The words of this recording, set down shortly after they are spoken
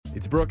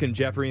It's Brooke and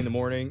Jeffrey in the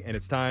morning, and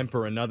it's time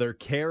for another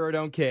Care or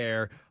Don't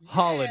Care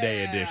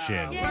Holiday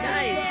Edition.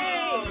 Nice.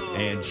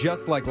 And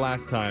just like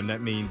last time,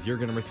 that means you're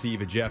going to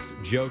receive a Jeff's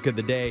Joke of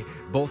the Day,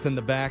 both in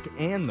the back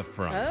and the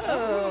front.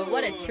 Oh,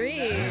 what a treat.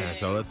 Yeah,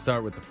 so let's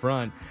start with the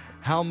front.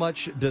 How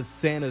much does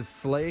Santa's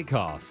sleigh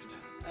cost?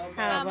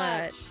 How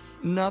much?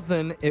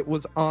 Nothing. It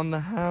was on the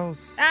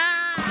house.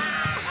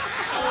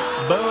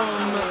 Ah!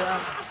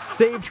 Boom.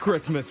 Saved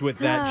Christmas with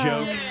that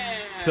joke.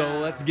 So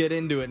let's get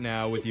into it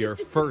now with your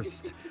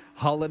first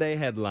holiday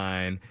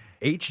headline.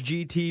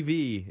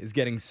 HGTV is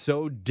getting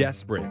so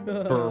desperate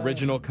for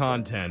original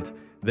content,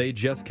 they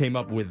just came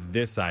up with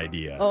this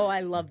idea. Oh,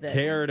 I love this.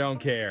 Care or don't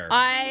care?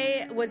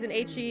 I was an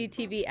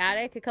HGTV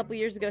addict a couple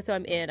years ago, so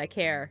I'm in. I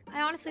care.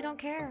 I honestly don't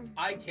care.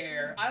 I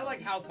care. I like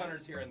House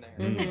Hunters here and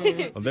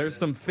there. Well, there's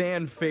some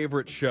fan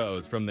favorite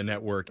shows from the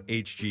network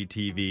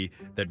HGTV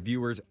that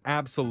viewers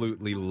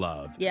absolutely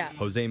love. Yeah.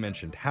 Jose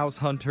mentioned House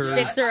Hunters,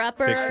 Fixer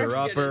Upper. Fixer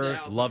Upper, Get into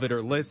House Love It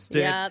or List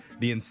It, Yep.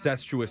 The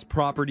Incestuous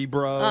Property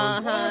Bros.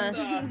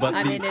 Uh-huh. But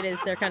I mean,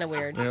 they're kind of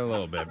weird. a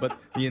little bit. But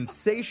the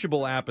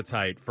insatiable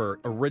appetite for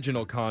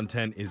original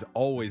content is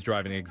always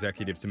driving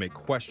executives to make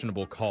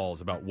questionable calls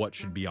about what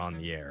should be on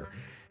the air.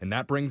 And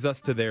that brings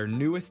us to their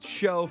newest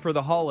show for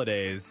the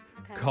holidays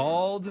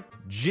called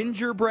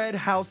Gingerbread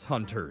House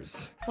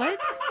Hunters. What?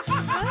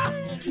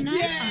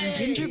 Tonight on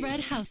Gingerbread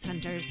House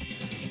Hunters,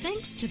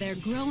 thanks to their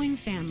growing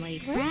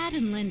family, Brad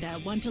and Linda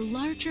want a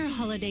larger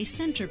holiday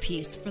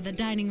centerpiece for the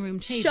dining room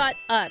table. Shut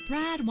up.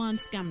 Brad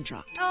wants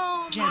gumdrops.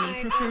 Oh, Jenny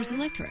my prefers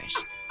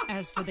licorice.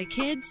 As for the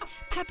kids,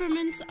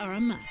 peppermints are a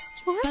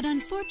must. What? But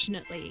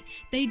unfortunately,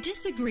 they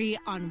disagree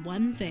on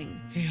one thing.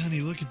 Hey,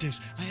 honey, look at this.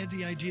 I had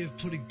the idea of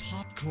putting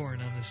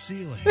popcorn on the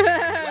ceiling.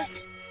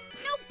 What?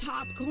 No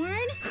popcorn?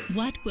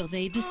 What will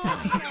they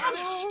decide? You're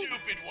the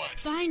stupid one.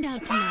 Find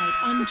out tonight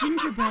on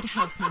Gingerbread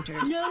House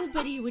Hunters.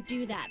 Nobody would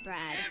do that,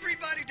 Brad.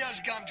 Everybody does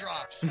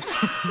gumdrops.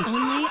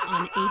 Only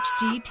on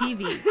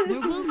HGTV, where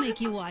we'll make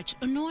you watch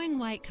annoying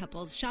white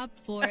couples shop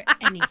for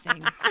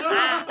anything.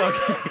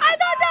 I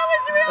thought that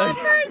was real at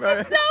first.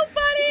 It's so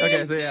funny.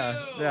 Okay, so yeah,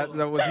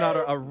 that was not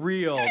a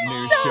real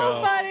new So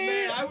show. funny.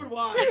 Man, I would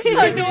watch.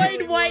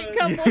 Annoyed white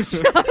couple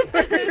shopper.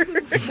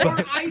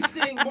 More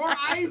icing, more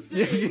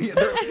icing.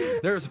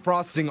 There's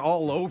frosting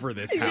all over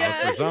this house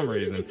for some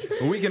reason.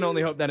 But we can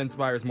only hope that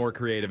inspires more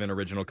creative and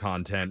original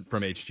content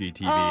from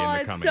HGTV Oh, in the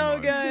it's coming so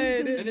months.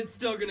 good. And it's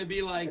still going to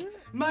be like,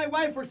 my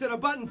wife works at a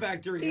button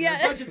factory and Yeah.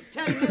 her budget's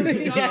 $10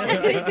 million. Yeah,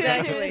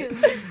 exactly.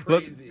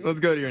 Let's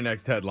go to your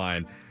next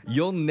headline.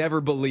 You'll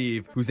never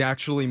believe who's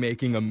actually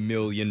making $1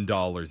 million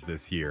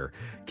this year.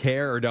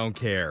 Care or don't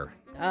care?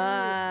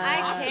 I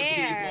Lots of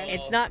care.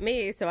 people. It's not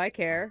me, so I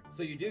care.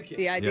 So you do care.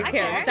 Yeah, I do Yeah.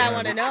 care. Because I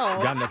want to know.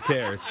 Got enough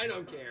cares. I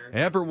don't care.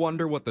 Ever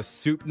wonder what the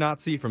soup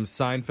Nazi from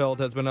Seinfeld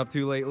has been up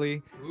to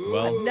lately?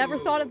 Well, Never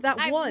thought of that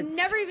I've once.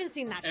 never even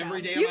seen that show.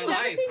 Every day You've of my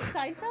never life.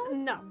 seen Seinfeld?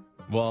 No.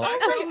 well.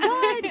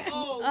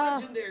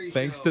 Legendary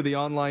Thanks show. to the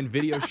online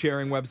video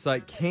sharing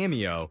website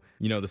Cameo,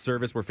 the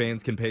service where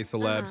fans can pay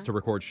celebs to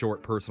record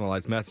short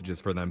personalized messages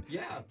for them.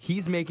 Yeah.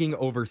 He's making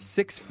over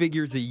 6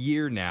 figures a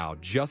year now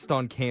just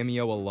on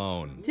Cameo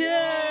alone. Dude.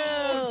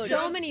 So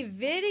Just- many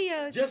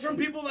videos. Just from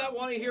people that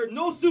want to hear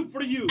no soup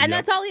for you. And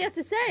that's all he has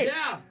to say.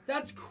 Yeah,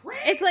 that's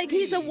crazy. It's like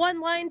he's a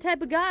one-line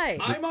type of guy.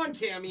 I'm on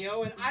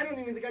Cameo, and I don't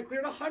even think I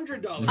cleared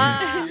 $100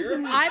 this year.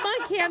 I'm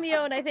on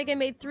Cameo, and I think I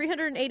made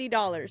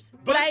 $380.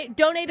 But I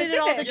donated it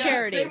all to Specific.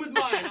 charity. Same with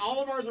mine.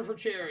 All of ours are for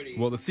charity.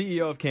 Well, the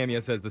CEO of Cameo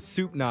says the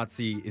soup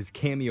Nazi is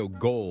Cameo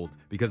Gold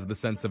because of the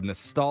sense of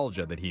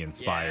nostalgia that he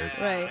inspires.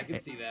 Yeah, Right. I can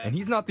see that. And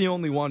he's not the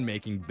only one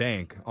making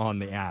bank on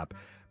the app.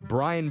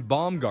 Brian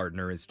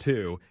Baumgartner is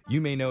too.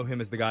 You may know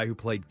him as the guy who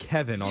played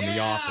Kevin on The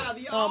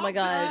Office. Oh my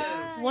God.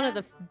 Office. One of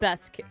the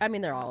best. I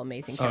mean, they're all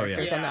amazing Oh, yeah.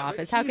 characters on The Yeah, but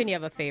Office. How can you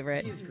he's- have a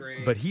favorite? He's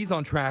great. But he's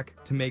on track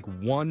to make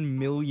 $1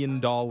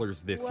 million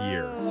this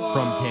year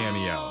from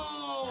Cameo.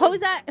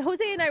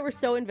 Jose and I were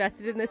so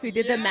invested in this. We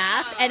did the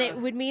math, and it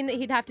would mean that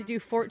he'd have to do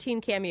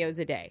 14 cameos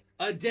a day.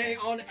 a day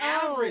on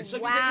average. So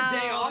if you take a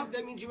day wow. off,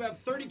 that means you have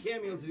 30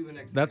 cameos to do the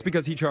next That's day.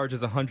 because he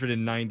charges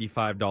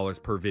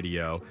 $195 per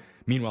video.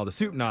 Meanwhile, the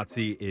soup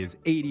Nazi is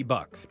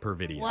 $80 per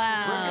video. Brooke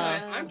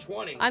and Wow. I'm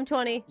 20. I'm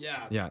 20.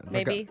 yeah. Yeah, like,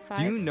 Maybe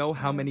do you 5? know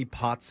how many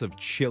pots of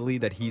chili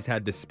that he's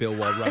had to spill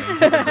while running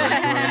to the break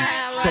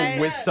room to Right.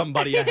 wish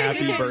somebody a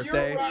happy You're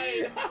birthday?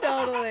 right.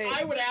 Totally.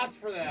 I would ask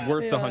for that.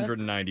 Worth the Yeah.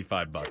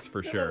 $195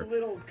 for Just sure. A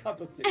little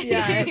cup of soup.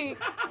 Yeah.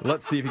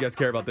 Let's see if you guys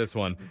care about this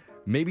one.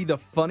 Maybe the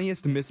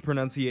funniest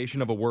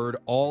mispronunciation of a word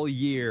all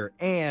year,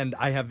 and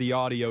I have the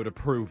audio to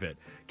prove it.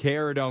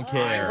 Care or don't I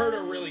care. heard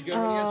a really good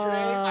one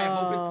yesterday. I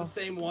hope it's the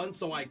same one,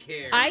 so I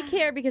care. I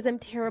care because I'm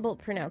terrible at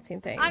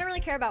pronouncing things. I don't really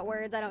care about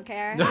words. I don't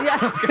care.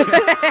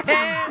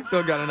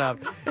 Still got enough.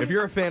 If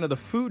you're a fan of the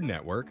Food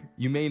Network,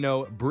 you may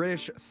know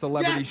British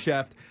celebrity Yes.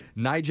 chef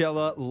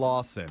Nigella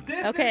Lawson.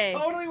 This Okay.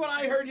 is totally what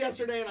I heard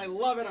yesterday, and I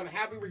love it. I'm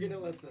happy we're going to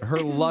listen.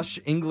 Her lush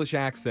English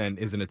accent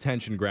is an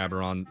attention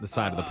grabber on the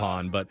side of the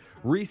pond, but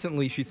recently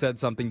recently she said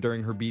something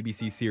during her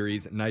BBC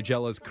series,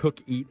 Nigella's Cook,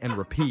 Eat, and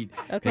Repeat,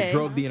 Okay. that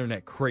drove the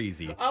internet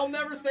crazy. I'll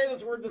never say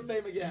this word the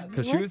same again.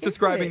 Because she What was is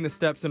describing it? the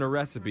steps in a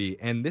recipe,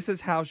 and this is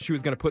how she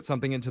was going to put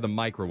something into the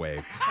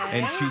microwave.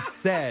 And she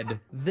said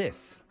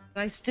this.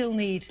 I still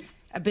need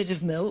a bit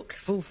of milk,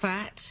 full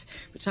fat,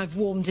 which I've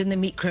warmed in the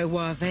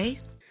microwave.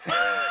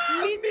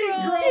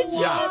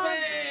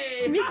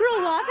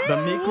 Microwave? The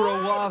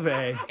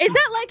microwave. Is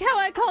that like how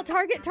I call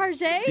Target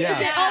Target? Yeah.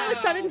 Is it all of a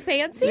sudden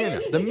fancy? Yeah,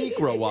 the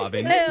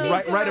microwave.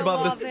 Right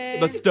above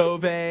the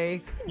stove.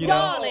 You know.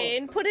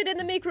 Darling, put it in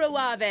the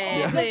microwave,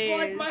 Looks please.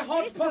 like my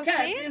hot so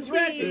pocket is fancy.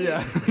 ready.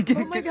 Yeah.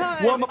 Oh my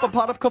God. Warm up a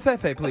pot of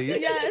coffee, please.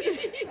 Yes.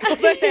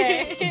 Coffee.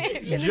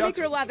 In the Just-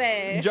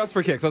 microwave. Just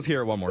for kicks. Let's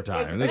hear it one more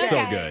time. This is so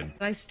Okay. good.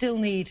 I still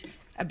need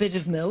a bit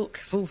of milk,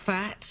 full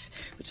fat,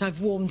 which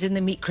I've warmed in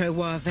the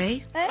microwave.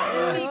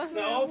 It's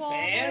so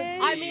fancy.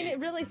 I mean, it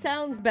really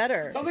sounds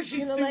better. Sounds like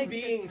she's sous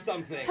videing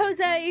something.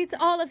 Jose eats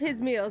all of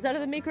his meals out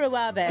of the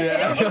microwave.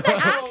 It's the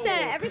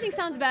accent. Everything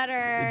sounds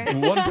better.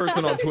 One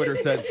person on Twitter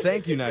said,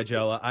 "Thank you,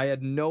 Nigella. I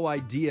had no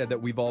idea that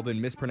we've all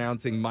been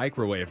mispronouncing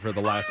microwave for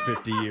the last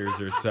 50 years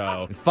or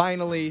so." And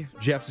finally,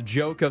 Jeff's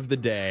joke of the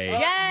day.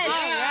 Yes.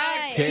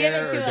 Right. Give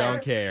Care it to or us.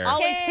 don't care.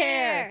 Always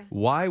care.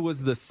 Why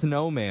was the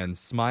snowman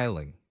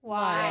smiling?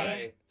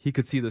 Why? He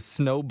could see the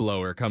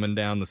snowblower coming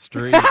down the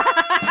street.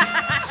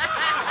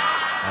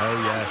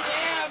 Oh, yes.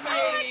 Yeah,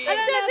 baby. I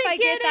don't know if I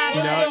get that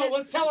You know- one. No,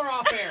 let's tell her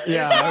off air.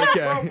 Yeah, It's okay.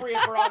 not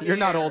appropriate for on You're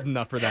not air. old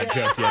enough for that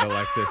joke yet,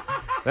 Alexis.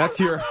 That's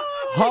your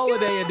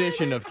holiday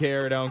edition of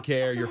Care or Don't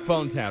Care. Your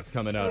phone tap's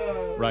coming up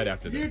right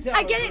after You this. tell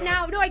I her. get it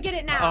now. No, I get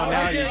it now. Oh,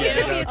 now you It get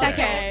took it. me a Okay.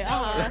 second.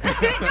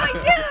 Okay. No, I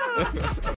do.